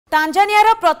तांजानियार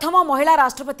प्रथम महिला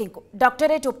राष्ट्रपति को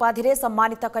डॉक्टरेट उपाधि रे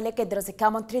सम्मानित कले केंद्र शिक्षा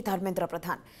मंत्री धर्मेंद्र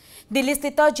प्रधान। दिल्ली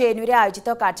स्थित जेएनयू रे आयोजित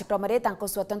कार्यक्रम में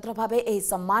स्वतंत्र भाव यह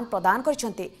सम्मान प्रदान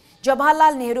करछन्ति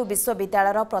जवाहरलाल नेहरू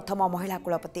विश्वविद्यालय प्रथम महिला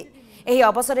कुलपति। यह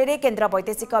अवसर में केंद्र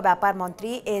वैदेशिक व्यापार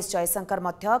मंत्री एस जयशंकर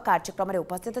मध्य कार्यक्रम में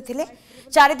उपस्थित थिले।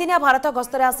 4 दिनिया भारत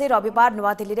गस्तर आसी रविवार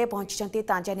नुआदिल्ली रे पहुंचि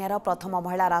तांजानियार प्रथम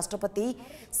महिला राष्ट्रपति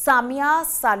सामिया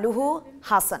सालुहु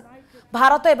हासन।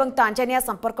 भारत एवं तांजानिया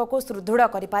संपर्क को सुदृढ़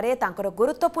करिपारे तांकर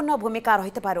गुरुत्वपूर्ण भूमिका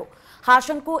रहितबारु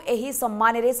हासन को एही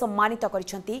सम्मान रे सम्मानित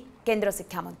करिसेंती केंद्र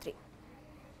शिक्षा मंत्री।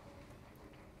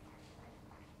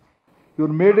 Your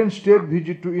maiden state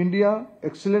visit to India,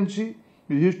 Excellency,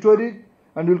 is historic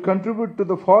and will contribute to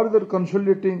the further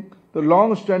consolidating the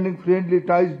long-standing friendly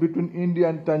ties between India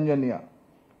and Tanzania.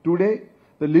 Today,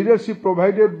 the leadership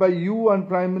provided by you and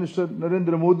Prime Minister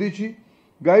Narendra Modi ji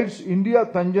guides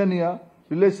India-Tanzania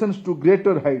relations to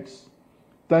greater heights.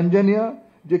 Tanzania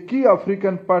is a key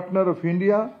African partner of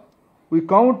India. We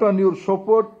count on your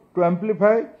support to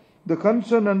amplify the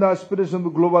concern and the aspirations of the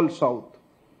global South.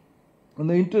 On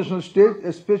the international stage,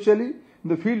 especially in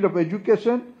the field of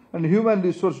education and human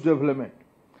resource development.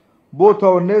 Both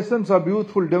our nations have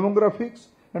youthful demographics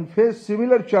and face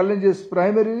similar challenges,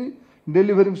 primarily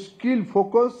delivering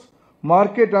skill-focused,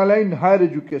 market-aligned higher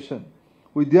education.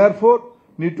 We therefore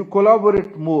need to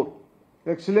collaborate more.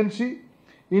 Excellency,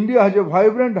 India has a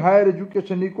vibrant higher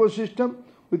education ecosystem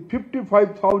with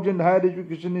 55,000 higher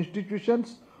education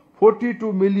institutions,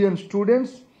 42 million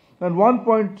students, and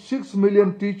 1.6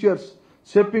 million teachers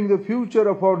shaping the future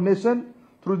of our nation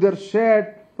through their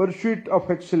shared pursuit of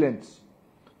excellence.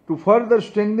 To further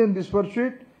strengthen this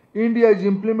pursuit, India is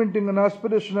implementing an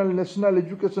aspirational National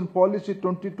Education Policy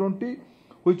 2020,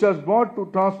 which has brought to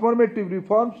transformative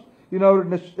reforms in our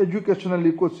educational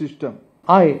ecosystem.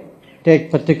 I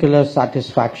take particular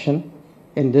satisfaction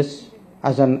in this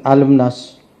as an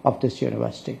alumnus of this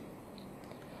university.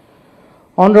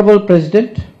 Honorable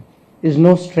President is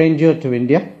no stranger to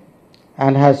India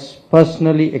and has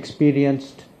personally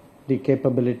experienced the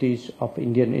capabilities of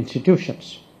Indian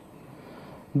institutions.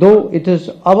 Though it is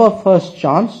our first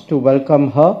chance to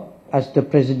welcome her as the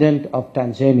President of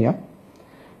Tanzania,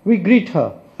 we greet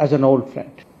her as an old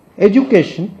friend.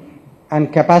 Education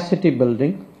and capacity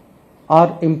building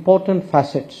are important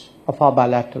facets of our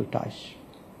bilateral ties.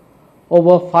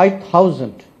 Over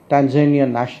 5,000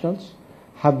 Tanzanian nationals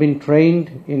have been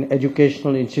trained in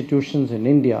educational institutions in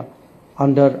India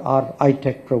under our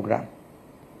iTech program.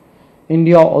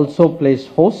 India also plays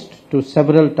host to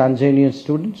several Tanzanian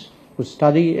students who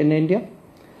study in India,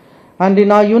 and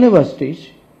in our universities,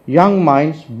 young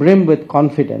minds brim with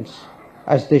confidence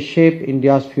as they shape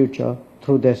India's future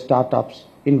through their startups,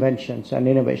 inventions and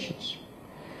innovations.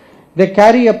 They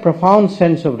carry a profound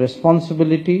sense of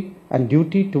responsibility and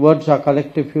duty towards our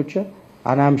collective future,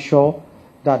 and I'm sure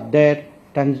that their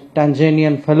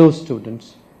Tanzanian fellow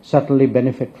students certainly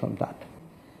benefit from that.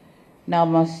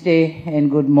 Namaste and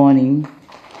good morning.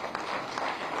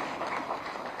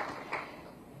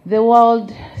 The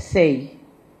world say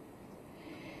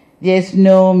there's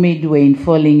no midway in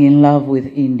falling in love with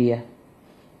India.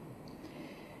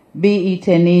 Be it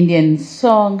an Indian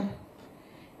song,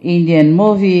 Indian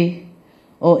movie,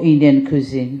 or Indian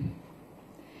cuisine.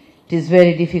 It is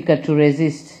very difficult to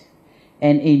resist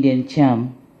an Indian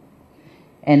charm,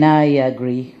 and I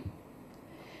agree.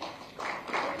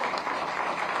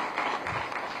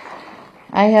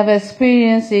 I have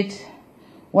experienced it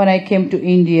when I came to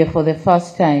India for the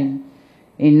first time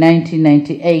in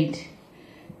 1998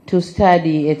 to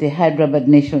study at the Hyderabad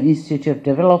National Institute of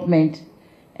Development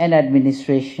and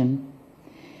Administration.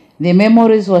 The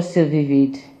memories were still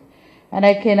vivid, and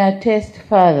I can attest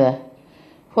further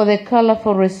for the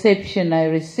colorful reception I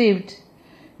received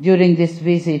during this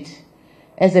visit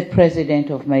as a president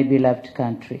of my beloved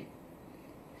country.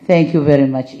 Thank you very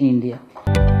much, India.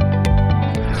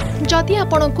 जदि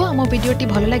आपंक आम भिडी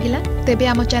भल लगा तेब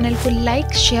आम channel को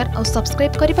like, share और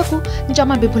subscribe करने को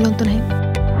जमा भी भूलु नहीं।